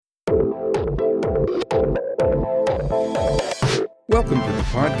Welcome to the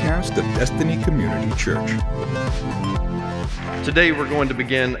podcast of Destiny Community Church. Today we're going to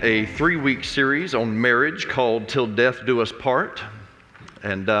begin a 3-week series on marriage called Till Death Do Us Part.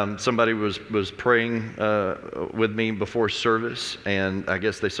 And somebody was praying with me before service, and I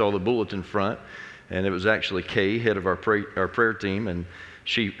guess they saw the bulletin front, and it was actually Kay, head of our prayer team, and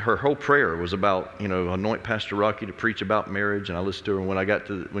her whole prayer was about, anoint Pastor Rocky to preach about marriage. And I listened to her,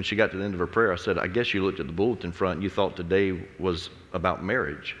 and when she got to the end of her prayer, I said, I guess you looked at the bulletin front and you thought today was about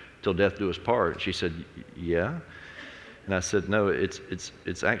marriage, till death do us part. And she said, yeah. And I said, no,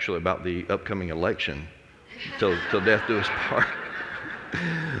 it's actually about the upcoming election, till death do us part.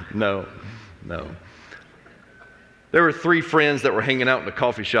 No. There were 3 friends that were hanging out in the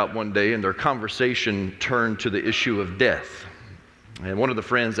coffee shop one day, and their conversation turned to the issue of death. And one of the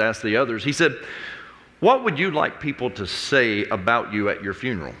friends asked the others, he said, what would you like people to say about you at your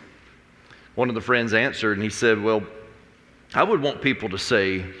funeral? One of the friends answered, and he said, well, I would want people to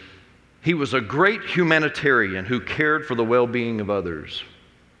say, he was a great humanitarian who cared for the well-being of others.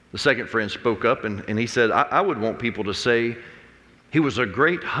 The second friend spoke up, and he said, I would want people to say, he was a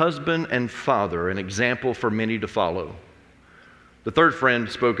great husband and father, an example for many to follow. The third friend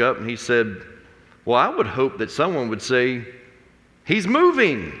spoke up, and he said, well, I would hope that someone would say, he's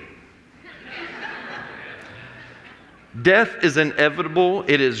moving. Death is inevitable.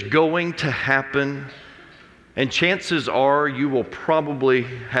 It is going to happen. And chances are you will probably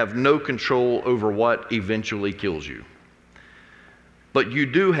have no control over what eventually kills you. But you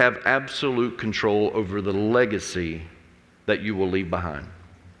do have absolute control over the legacy that you will leave behind.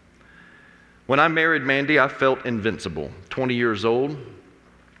 When I married Mandy, I felt invincible. 20 years old,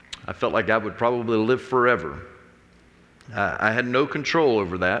 I felt like I would probably live forever. I had no control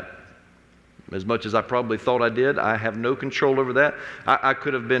over that. As much as I probably thought I did, I have no control over that. I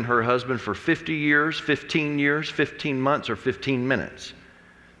could have been her husband for 50 years, 15 years, 15 months, or 15 minutes.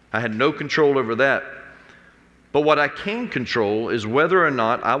 I had no control over that. But what I can control is whether or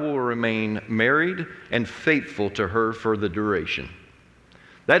not I will remain married and faithful to her for the duration.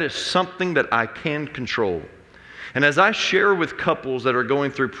 That is something that I can control. And as I share with couples that are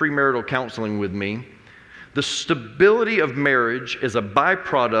going through premarital counseling with me, the stability of marriage is a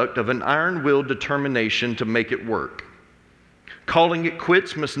byproduct of an iron-willed determination to make it work. Calling it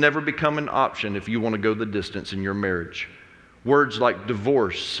quits must never become an option if you want to go the distance in your marriage. Words like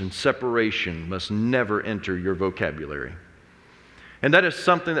divorce and separation must never enter your vocabulary. And that is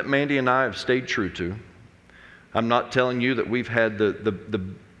something that Mandy and I have stayed true to. I'm not telling you that we've had the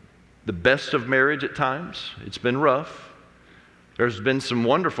best of marriage at times. It's been rough. There's been some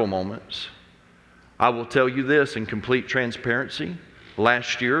wonderful moments. I will tell you this in complete transparency.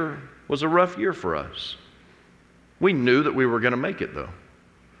 Last year was a rough year for us. We knew that we were going to make it, though.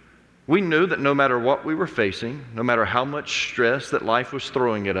 We knew that no matter what we were facing, no matter how much stress that life was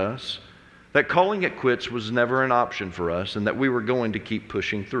throwing at us, that calling it quits was never an option for us and that we were going to keep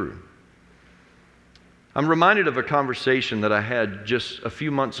pushing through. I'm reminded of a conversation that I had just a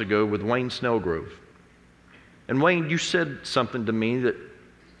few months ago with Wayne Snellgrove. And Wayne, you said something to me that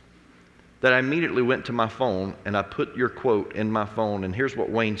I immediately went to my phone and I put your quote in my phone, and here's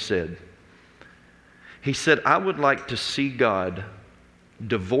what Wayne said. He said, I would like to see God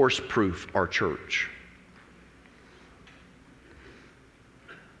divorce-proof our church.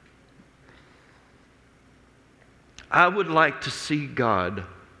 I would like to see God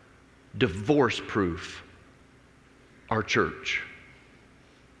divorce-proof our church.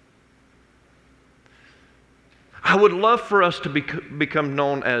 I would love for us to become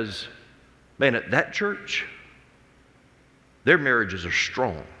known as, man, at that church, their marriages are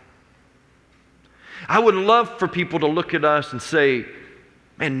strong. I would love for people to look at us and say,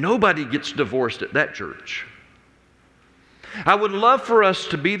 man, nobody gets divorced at that church. I would love for us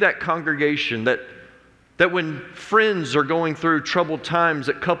to be that congregation that when friends are going through troubled times,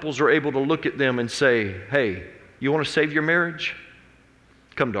 that couples are able to look at them and say, hey, you want to save your marriage?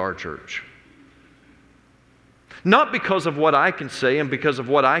 Come to our church. Not because of what I can say and because of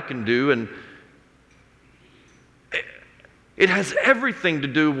what I can do, and it has everything to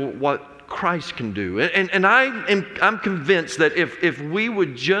do with what Christ can do. And I'm convinced that if we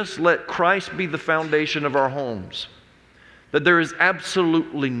would just let Christ be the foundation of our homes, that there is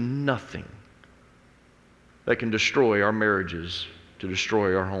absolutely nothing that can destroy our marriages, to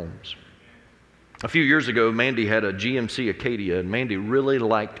destroy our homes. A few years ago, Mandy had a GMC Acadia, and Mandy really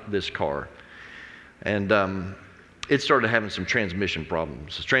liked this car. And it started having some transmission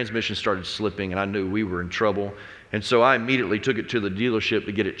problems. The transmission started slipping, and I knew we were in trouble. And so I immediately took it to the dealership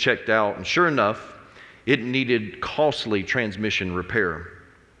to get it checked out. And sure enough, it needed costly transmission repair.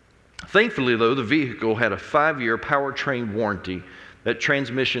 Thankfully, though, the vehicle had a 5-year powertrain warranty that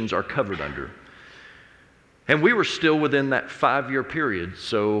transmissions are covered under. And we were still within that 5-year period,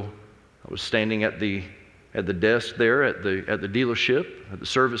 so I was standing at the desk there at the dealership, at the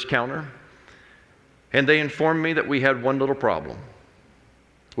service counter, and they informed me that we had one little problem.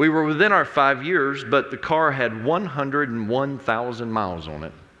 We were within our 5 years, but the car had 101,000 miles on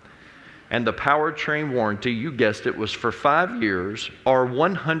it. And the powertrain warranty, you guessed it, was for 5 years or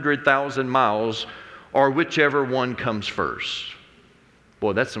 100,000 miles or whichever one comes first.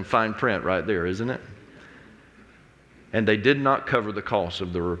 Boy, that's some fine print right there, isn't it? And they did not cover the cost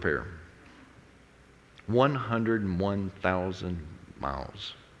of the repair. 101,000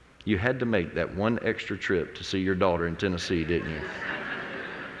 miles. You had to make that one extra trip to see your daughter in Tennessee, didn't you?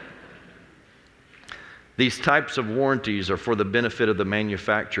 These types of warranties are for the benefit of the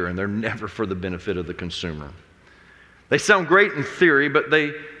manufacturer, and they're never for the benefit of the consumer. They sound great in theory, but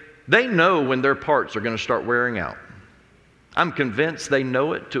they know when their parts are going to start wearing out. I'm convinced they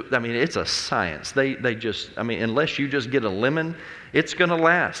know it too. I mean, it's a science. Unless you just get a lemon, it's going to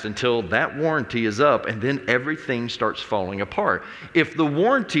last until that warranty is up, and then everything starts falling apart. If the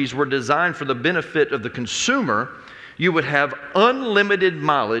warranties were designed for the benefit of the consumer, you would have unlimited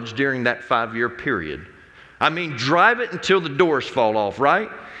mileage during that 5-year period. I mean, drive it until the doors fall off, right?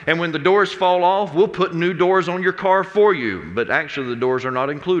 And when the doors fall off, we'll put new doors on your car for you. But actually, the doors are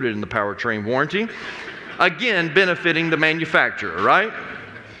not included in the powertrain warranty. Again, benefiting the manufacturer, right?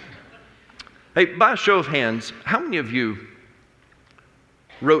 Hey, by a show of hands, how many of you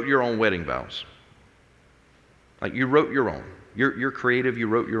wrote your own wedding vows? Like, you wrote your own. You're creative, you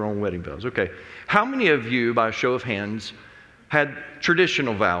wrote your own wedding vows. Okay. How many of you, by a show of hands, had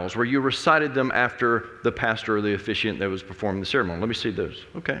traditional vows where you recited them after the pastor or the officiant that was performing the ceremony? Let me see those.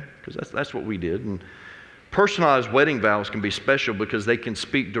 Okay, because that's what we did. And personalized wedding vows can be special because they can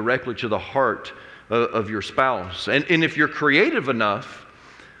speak directly to the heart of your spouse. And if you're creative enough,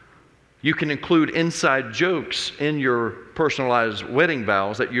 you can include inside jokes in your personalized wedding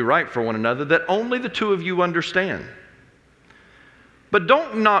vows that you write for one another that only the two of you understand. But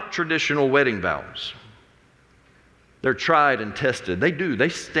don't knock traditional wedding vows. They're tried and tested. They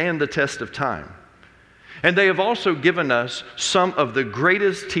stand the test of time. And they have also given us some of the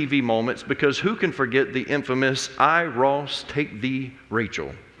greatest TV moments, because who can forget the infamous, "I, Ross, take thee,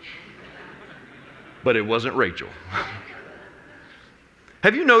 Rachel." But it wasn't Rachel.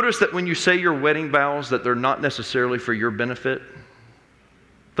 Have you noticed that when you say your wedding vows that they're not necessarily for your benefit?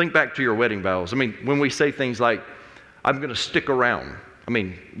 Think back to your wedding vows. I mean, when we say things like, "I'm going to stick around." I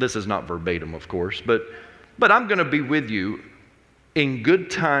mean, this is not verbatim, of course, but I'm going to be with you in good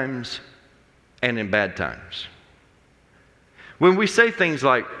times and in bad times. When we say things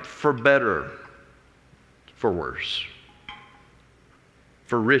like, "for better, for worse,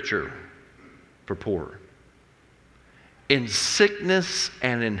 for richer, for poorer, in sickness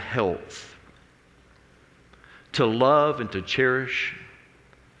and in health, to love and to cherish,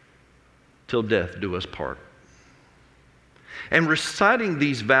 till death do us part." And reciting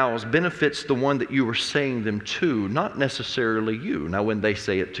these vows benefits the one that you were saying them to, not necessarily you. Now, when they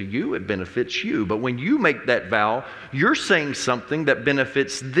say it to you, it benefits you. But when you make that vow, you're saying something that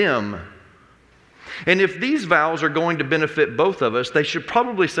benefits them. And if these vows are going to benefit both of us, they should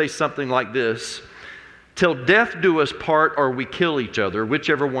probably say something like this: "Till death do us part, or we kill each other,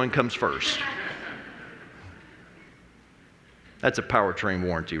 whichever one comes first." That's a powertrain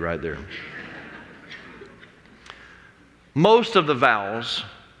warranty right there. Most of the vows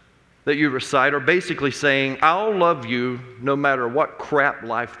that you recite are basically saying, "I'll love you no matter what crap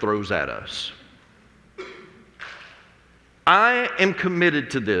life throws at us. I am committed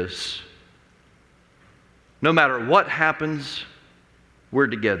to this. No matter what happens, we're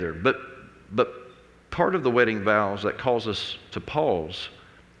together." But part of the wedding vows that cause us to pause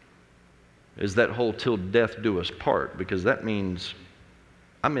is that whole "till death do us part," because that means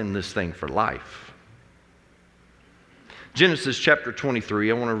I'm in this thing for life. Genesis chapter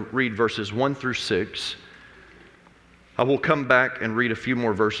 23, I want to read verses 1 through 6. I will come back and read a few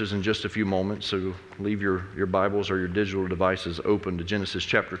more verses in just a few moments, so leave your Bibles or your digital devices open to Genesis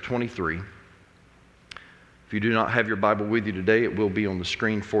chapter 23. If you do not have your Bible with you today, it will be on the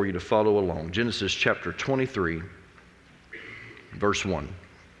screen for you to follow along. Genesis chapter 23, verse 1.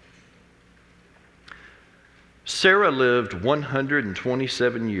 Sarah lived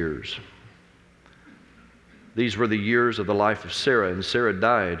 127 years. These were the years of the life of Sarah, and Sarah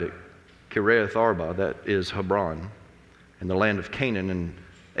died at Kiriath Arba, that is Hebron, in the land of Canaan. And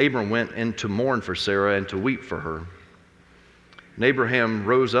Abram went in to mourn for Sarah and to weep for her. And Abraham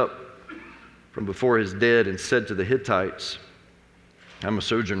rose up from before his dead and said to the Hittites, I'm a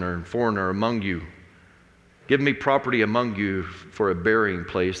sojourner and foreigner among you. Give me property among you for a burying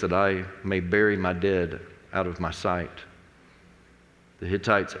place, that I may bury my dead out of my sight. The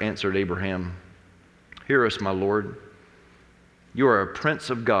Hittites answered Abraham, Hear us, my Lord. You are a prince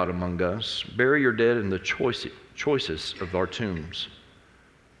of God among us. Bury your dead in the choicest of our tombs.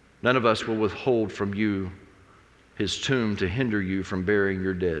 None of us will withhold from you his tomb to hinder you from burying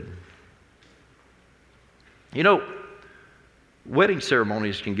your dead. You know, wedding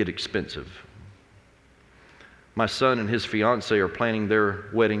ceremonies can get expensive. My son and his fiancée are planning their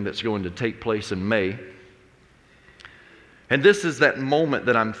wedding that's going to take place in May. And this is that moment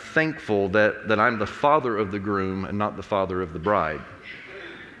that I'm thankful that I'm the father of the groom and not the father of the bride.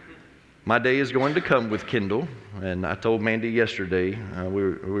 My day is going to come with Kendall, and I told Mandy yesterday, we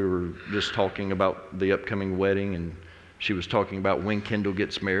were just talking about the upcoming wedding, and she was talking about when Kendall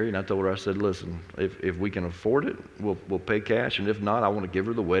gets married, and I told her, I said, listen, if we can afford it, we'll pay cash, and if not, I want to give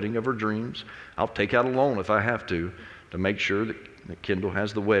her the wedding of her dreams. I'll take out a loan if I have to make sure that Kendall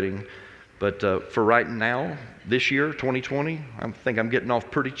has the wedding. But for right now, this year, 2020, I think I'm getting off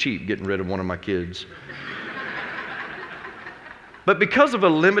pretty cheap getting rid of one of my kids. But because of a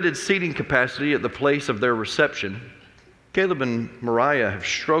limited seating capacity at the place of their reception, Caleb and Mariah have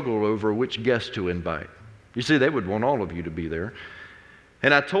struggled over which guests to invite. You see, they would want all of you to be there.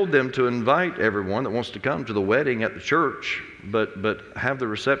 And I told them to invite everyone that wants to come to the wedding at the church, but have the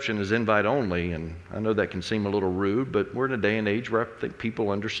reception as invite only. And I know that can seem a little rude, but we're in a day and age where I think people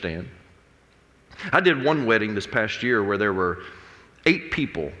understand. I did one wedding this past year where there were 8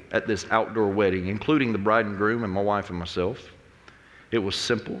 people at this outdoor wedding, including the bride and groom and my wife and myself. It was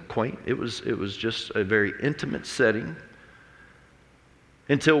simple, quaint. It was just a very intimate setting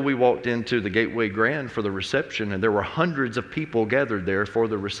until we walked into the Gateway Grand for the reception, and there were hundreds of people gathered there for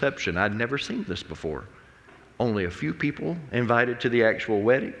the reception. I'd never seen this before. Only a few people invited to the actual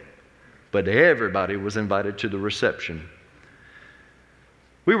wedding, but everybody was invited to the reception.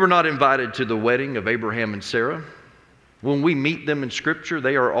 We were not invited to the wedding of Abraham and Sarah. When we meet them in Scripture,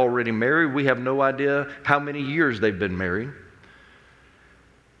 they are already married. We have no idea how many years they've been married.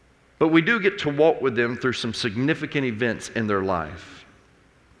 But we do get to walk with them through some significant events in their life.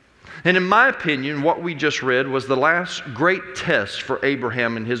 And in my opinion, what we just read was the last great test for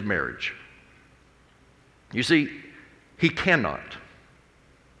Abraham in his marriage. You see, he cannot,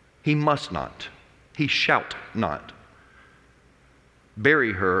 he must not, he shalt not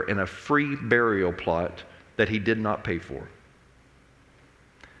bury her in a free burial plot that he did not pay for.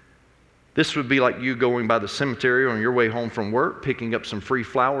 This would be like you going by the cemetery on your way home from work, picking up some free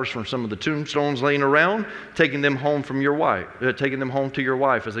flowers from some of the tombstones laying around, taking them home to your wife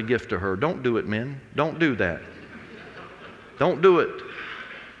as a gift to her. Don't do it, men. Don't do that. Don't do it.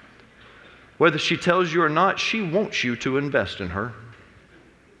 Whether she tells you or not, she wants you to invest in her.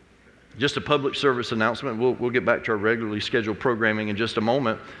 Just a public service announcement. We'll get back to our regularly scheduled programming in just a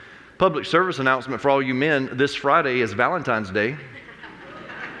moment. Public service announcement for all you men. This Friday is Valentine's Day.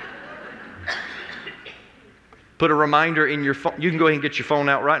 Put a reminder in your phone. You can go ahead and get your phone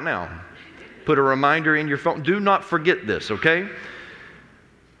out right now. Put a reminder in your phone. Do not forget this, okay?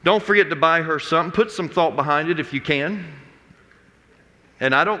 Don't forget to buy her something. Put some thought behind it if you can.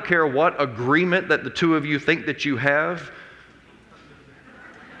 And I don't care what agreement that the two of you think that you have.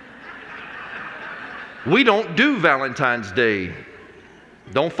 We don't do Valentine's Day.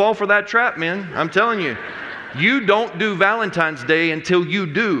 Don't fall for that trap, men. I'm telling you. You don't do Valentine's Day until you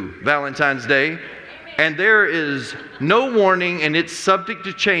do Valentine's Day. And there is no warning, and it's subject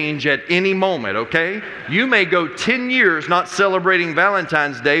to change at any moment, okay? You may go 10 years not celebrating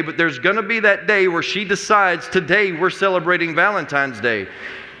Valentine's Day, but there's going to be that day where she decides, today we're celebrating Valentine's Day.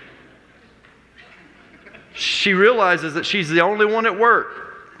 She realizes that she's the only one at work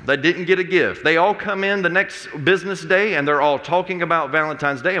that didn't get a gift. They all come in the next business day, and they're all talking about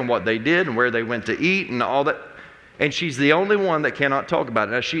Valentine's Day and what they did and where they went to eat and all that. And she's the only one that cannot talk about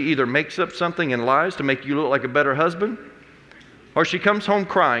it. Now, she either makes up something and lies to make you look like a better husband, or she comes home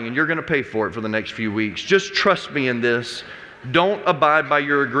crying and you're going to pay for it for the next few weeks. Just trust me in this. Don't abide by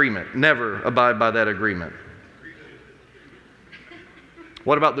your agreement. Never abide by that agreement.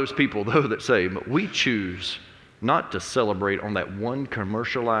 What about those people, though, that say, but we choose not to celebrate on that one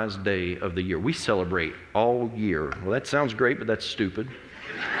commercialized day of the year. We celebrate all year. Well, that sounds great, but that's stupid.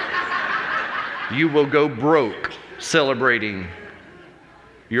 You will go broke celebrating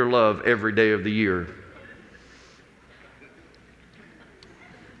your love every day of the year.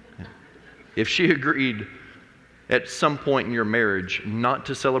 If she agreed at some point in your marriage not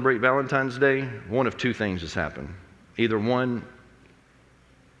to celebrate Valentine's Day, one of two things has happened. Either one,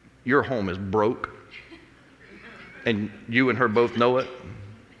 your home is broke, and you and her both know it,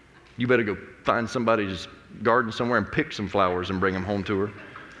 you better go find somebody's garden somewhere and pick some flowers and bring them home to her.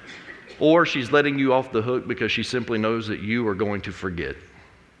 Or she's letting you off the hook because she simply knows that you are going to forget.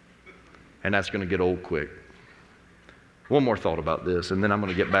 And that's going to get old quick. One more thought about this, and then I'm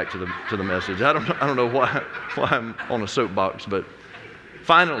going to get back to the message. I don't know why I'm on a soapbox, but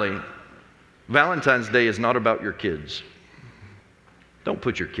finally, Valentine's Day is not about your kids. Don't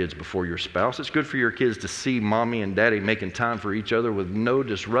put your kids before your spouse. It's good for your kids to see mommy and daddy making time for each other with no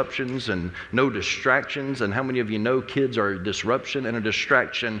disruptions and no distractions. And how many of you know kids are a disruption and a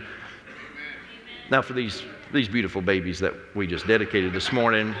distraction? Now, for these beautiful babies that we just dedicated this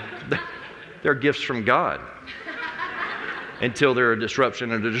morning, they're gifts from God until they're a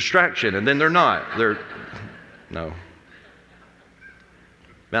disruption and a distraction, and then they're not. No.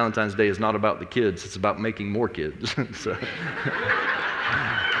 Valentine's Day is not about the kids. It's about making more kids. So.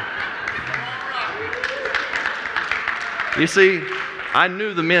 You see, I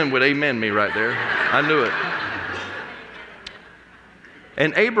knew the men would amen me right there. I knew it.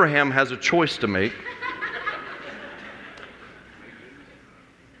 And Abraham has a choice to make.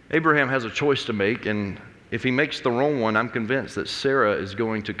 Abraham has a choice to make, and if he makes the wrong one, I'm convinced that Sarah is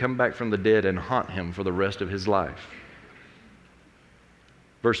going to come back from the dead and haunt him for the rest of his life.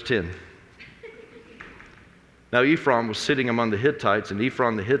 Verse 10. Now Ephron was sitting among the Hittites, and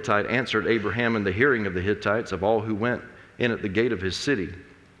Ephron the Hittite answered Abraham in the hearing of the Hittites of all who went in at the gate of his city.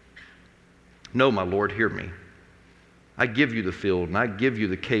 No, my Lord, hear me. I give you the field, and I give you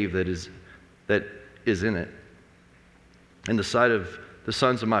the cave that is in it. In the sight of the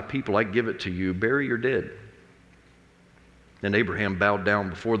sons of my people, I give it to you. Bury your dead. Then Abraham bowed down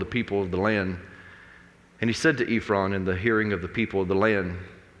before the people of the land, and he said to Ephron in the hearing of the people of the land,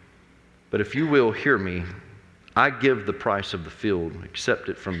 but if you will hear me, I give the price of the field. Accept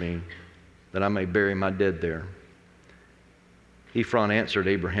it from me, that I may bury my dead there. Ephron answered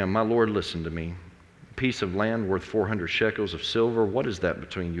Abraham, my Lord, listen to me. A piece of land worth 400 shekels of silver, what is that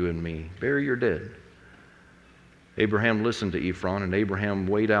between you and me? Bury your dead. Abraham listened to Ephron, and Abraham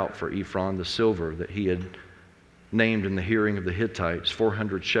weighed out for Ephron the silver that he had named in the hearing of the Hittites,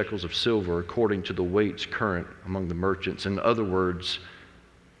 400 shekels of silver, according to the weights current among the merchants. In other words,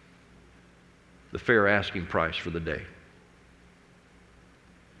 the fair asking price for the day.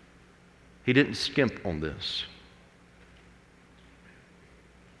 He didn't skimp on this.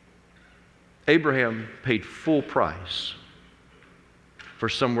 Abraham paid full price for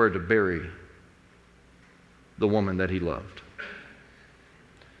somewhere to bury the woman that he loved.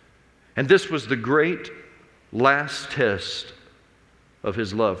 And this was the great last test of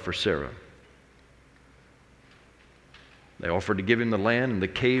his love for Sarah. They offered to give him the land and the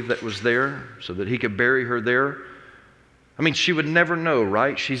cave that was there so that he could bury her there. I mean, she would never know,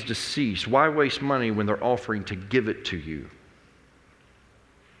 right? She's deceased. Why waste money when they're offering to give it to you?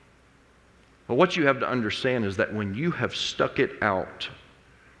 But what you have to understand is that when you have stuck it out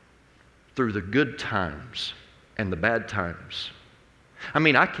through the good times and the bad times, I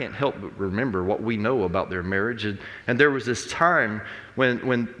mean, I can't help but remember what we know about their marriage. And there was this time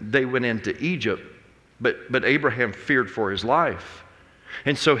when they went into Egypt, but Abraham feared for his life.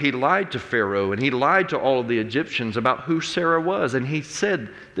 And so he lied to Pharaoh, and he lied to all of the Egyptians about who Sarah was. And he said,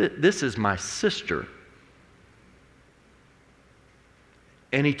 this is my sister.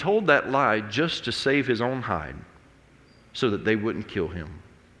 And he told that lie just to save his own hide so that they wouldn't kill him.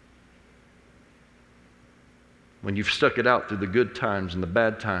 When you've stuck it out through the good times and the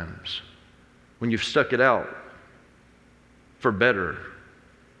bad times, when you've stuck it out for better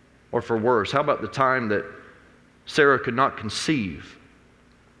or for worse. How about the time that Sarah could not conceive?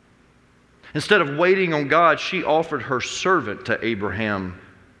 Instead of waiting on God, she offered her servant to Abraham.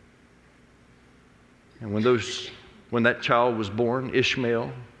 And when that child was born,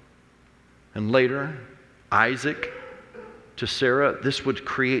 Ishmael, and later Isaac, to Sarah, this would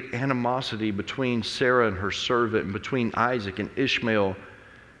create animosity between Sarah and her servant, and between Isaac and Ishmael.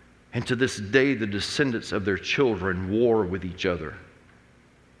 And to this day, the descendants of their children war with each other.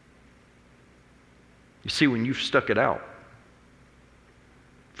 You see, when you've stuck it out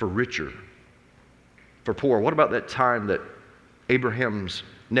for richer, for poor, what about that time that Abraham's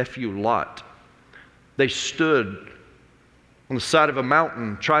nephew Lot, they stood on the side of a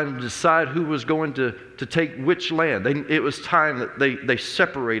mountain trying to decide who was going to take which land. It was time that they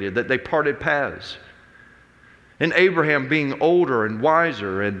separated, that they parted paths. And Abraham, being older and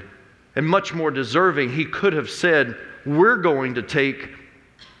wiser and much more deserving, he could have said, we're going to take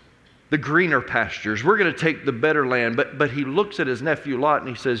the greener pastures. We're going to take the better land. But he looks at his nephew Lot and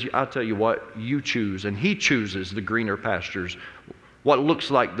he says, I'll tell you what, you choose. And he chooses the greener pastures, what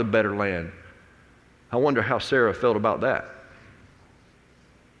looks like the better land. I wonder how Sarah felt about that.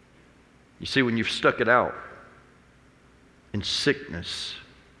 You see, when you've stuck it out in sickness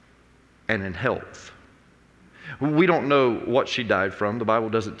and in health, we don't know what she died from. The Bible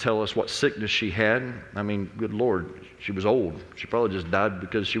doesn't tell us what sickness she had. I mean, good Lord, she was old. She probably just died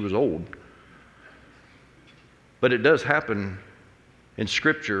because she was old. But it does happen in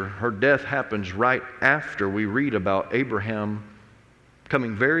Scripture. Her death happens right after we read about Abraham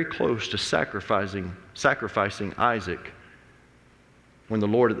coming very close to sacrificing Isaac, when the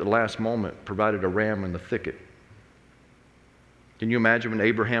Lord at the last moment provided a ram in the thicket. Can you imagine when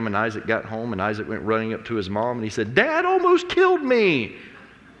Abraham and Isaac got home and Isaac went running up to his mom and he said, "Dad almost killed me"?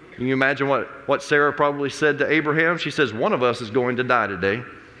 Can you imagine what Sarah probably said to Abraham? She says, "One of us is going to die today.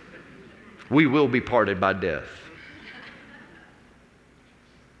 We will be parted by death."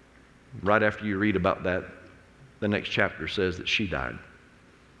 Right after you read about that, the next chapter says that she died.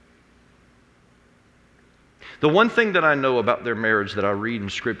 The one thing that I know about their marriage that I read in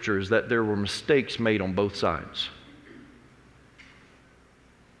Scripture is that there were mistakes made on both sides.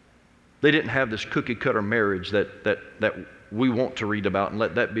 They didn't have this cookie-cutter marriage that we want to read about and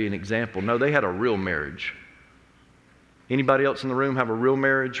let that be an example. No, they had a real marriage. Anybody else in the room have a real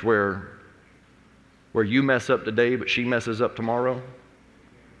marriage where you mess up today but she messes up tomorrow?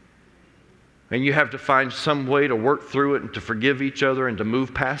 And you have to find some way to work through it and to forgive each other and to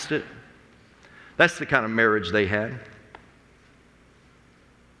move past it? That's the kind of marriage they had.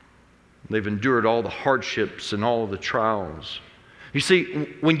 They've endured all the hardships and all of the trials. You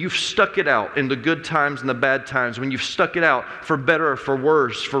see, when you've stuck it out in the good times and the bad times, when you've stuck it out for better or for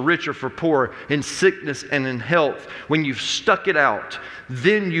worse, for rich or for poor, in sickness and in health, when you've stuck it out,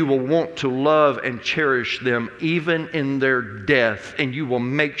 then you will want to love and cherish them even in their death, and you will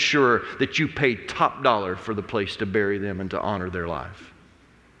make sure that you pay top dollar for the place to bury them and to honor their life.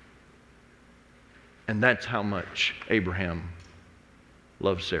 And that's how much Abraham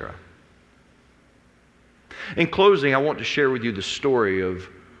loved Sarah. In closing, I want to share with you the story of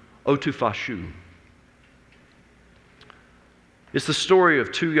Otufashu. It's the story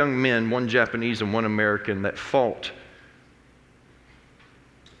of two young men, one Japanese and one American, that fought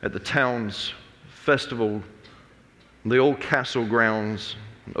at the town's festival, the old castle grounds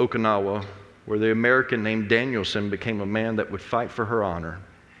in Okinawa, where the American named Danielson became a man that would fight for her honor.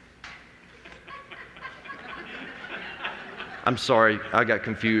 I'm sorry, I got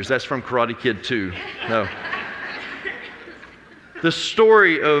confused. That's from Karate Kid 2. No. The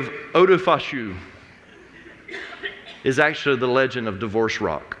story of Otufashu is actually the legend of Divorce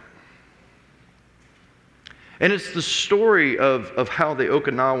Rock. And it's the story of how the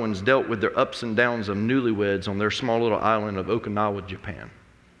Okinawans dealt with their ups and downs of newlyweds on their small little island of Okinawa, Japan.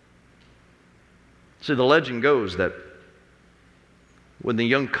 See, the legend goes that when the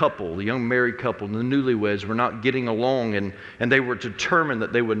young couple, the young married couple, the newlyweds were not getting along and they were determined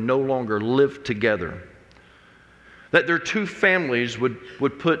that they would no longer live together, that their two families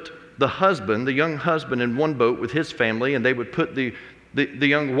would put the husband, the young husband, in one boat with his family, and they would put the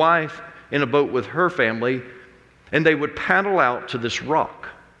young wife in a boat with her family, and they would paddle out to this rock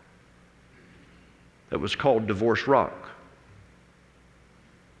that was called Divorce Rock.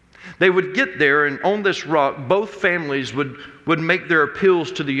 They would get there, and on this rock, both families would make their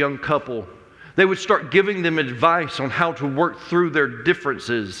appeals to the young couple. They would start giving them advice on how to work through their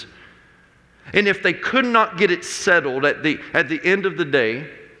differences. And if they could not get it settled at the end of the day,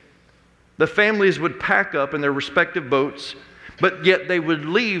 the families would pack up in their respective boats, but yet they would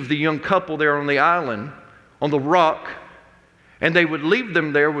leave the young couple there on the island, on the rock, and they would leave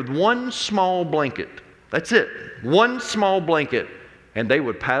them there with one small blanket. That's it, one small blanket. And they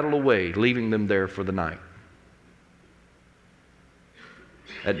would paddle away, leaving them there for the night.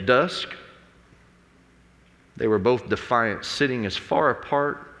 At dusk, they were both defiant, sitting as far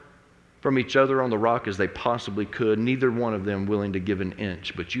apart from each other on the rock as they possibly could, neither one of them willing to give an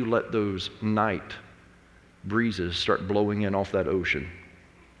inch. But you let those night breezes start blowing in off that ocean.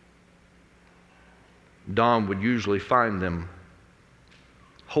 Dawn would usually find them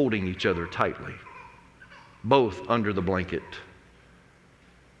holding each other tightly, both under the blanket,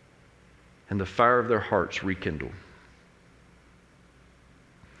 and the fire of their hearts rekindled.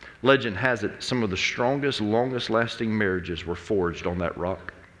 Legend has it some of the strongest, longest-lasting marriages were forged on that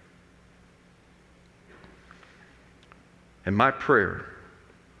rock. And my prayer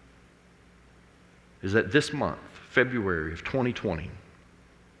is that this month, February of 2020,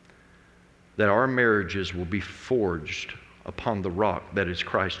 that our marriages will be forged upon the rock that is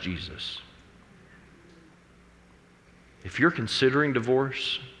Christ Jesus. If you're considering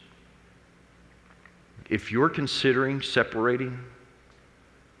divorce, if you're considering separating,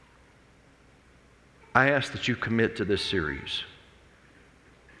 I ask that you commit to this series.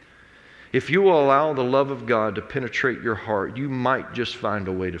 If you will allow the love of God to penetrate your heart, you might just find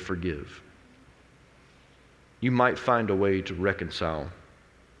a way to forgive. You might find a way to reconcile.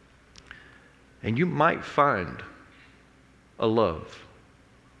 And you might find a love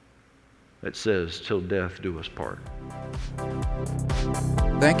that says, till death do us part.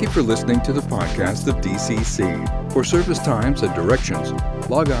 Thank you for listening to the podcast of DCC. For service times and directions,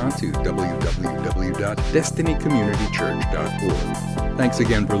 log on to www.destinycommunitychurch.org. Thanks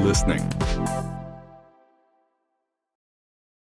again for listening.